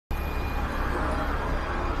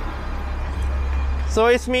So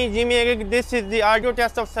it's me, Jimmy again. This is the audio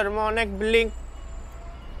test of Saramonic Blink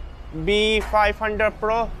B500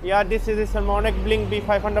 Pro. Yeah, this is the Saramonic Blink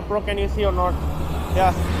B500 Pro. Can you see or not?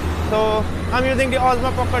 Yeah. So I'm using the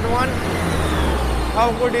Osmo Pocket 1.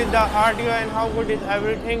 How good is the audio and how good is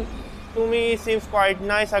everything? To me, it seems quite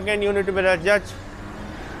nice. Again, you need to be the judge.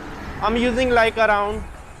 I'm using like around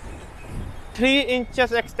 3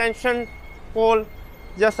 inches extension pole,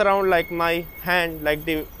 just around like my hand, like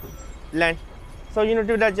the length. So you need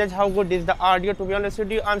to judge how good is the audio. To be honest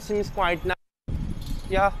with you, I'm seems quite nice.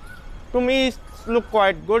 Yeah, to me it look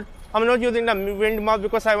quite good. I'm not using the wind muff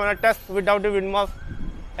because I want to test without the wind muff.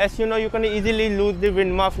 As you know, you can easily lose the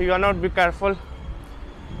wind muff if you are not be careful.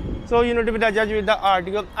 So you need to be the judge with the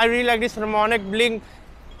audio. I really like this Saramonic Blink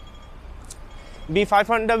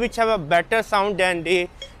B500, which have a better sound than the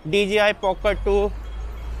DJI Pocket 2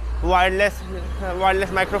 wireless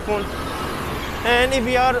microphone. And if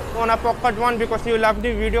you are on a Pocket 1, because you love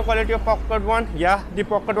the video quality of Pocket 1, yeah, the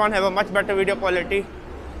Pocket 1 have a much better video quality.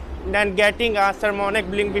 Then getting a Saramonic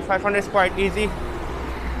Blink B500 is quite easy.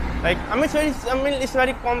 Like it's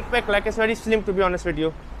very compact. Like it's very slim. To be honest with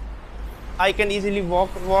you, I can easily walk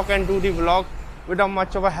and do the vlog without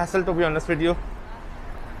much of a hassle. To be honest with you.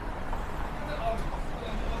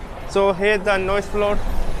 So here's the noise floor.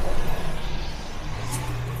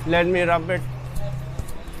 Let me rub it.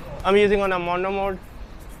 I'm using on a mono mode.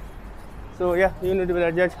 So yeah, you need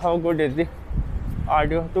to judge how good is the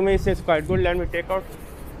audio. To me, it's quite good. Let me take out.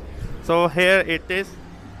 So here it is.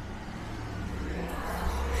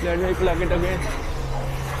 Let me plug it again.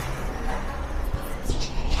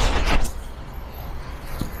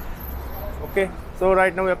 Okay, so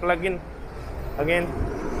right now we are plugging again.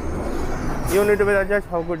 You need to judge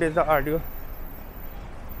how good is the audio.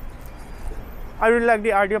 I really like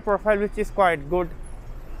the audio profile, which is quite good.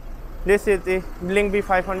 This is the Blink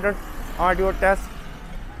B500 audio test.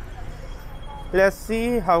 Let's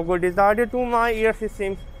see how good is the audio. To my ears, it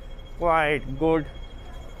seems quite good.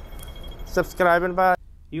 Subscribe and bye.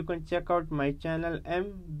 You can check out my channel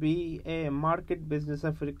MBA Market Business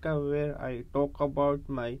Africa, where I talk about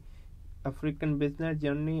my African business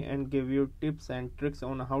journey and give you tips and tricks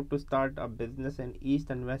on how to start a business in East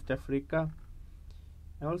and West Africa.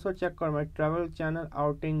 Also check out my travel channel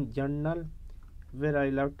Outing Journal, where I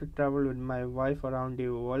love to travel with my wife around the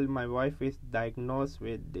world. My wife is diagnosed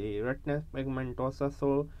with the retinal pigmentosa,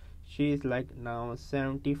 so she is like now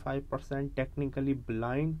 75% technically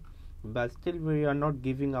blind, but still we are not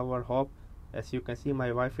giving our hope. As you can see,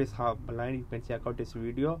 my wife is half blind. You can check out this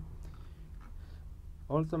video.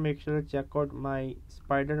 Also make sure to check out my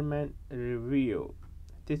Spider-Man review.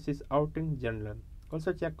 This is Outing Journal.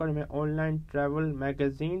 Also check out my online travel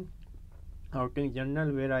magazine Outing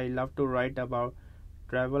Journal, where I love to write about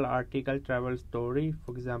travel article, travel story,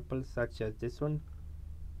 for example, such as this one.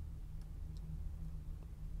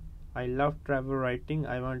 I love travel writing.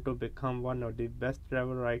 I want to become one of the best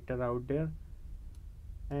travel writer out there.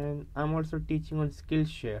 And I'm also teaching on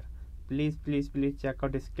Skillshare. Please check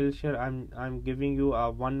out the Skillshare. I'm giving you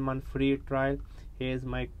a 1 month free trial. Here's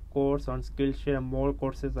my course on Skillshare. More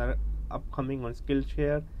courses are upcoming on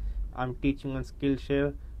Skillshare. I'm teaching on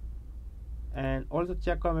Skillshare. And also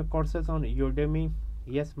check out my courses on Udemy.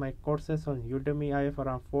 Yes, my courses on Udemy. I have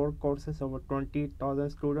around 4 courses, over 20,000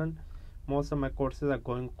 students. Most of my courses are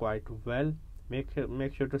going quite well. Make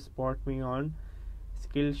sure to support me on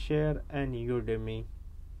Skillshare and Udemy.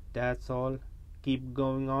 That's all. Keep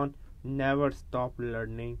going on. Never stop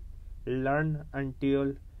learning. Learn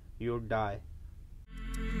until you die.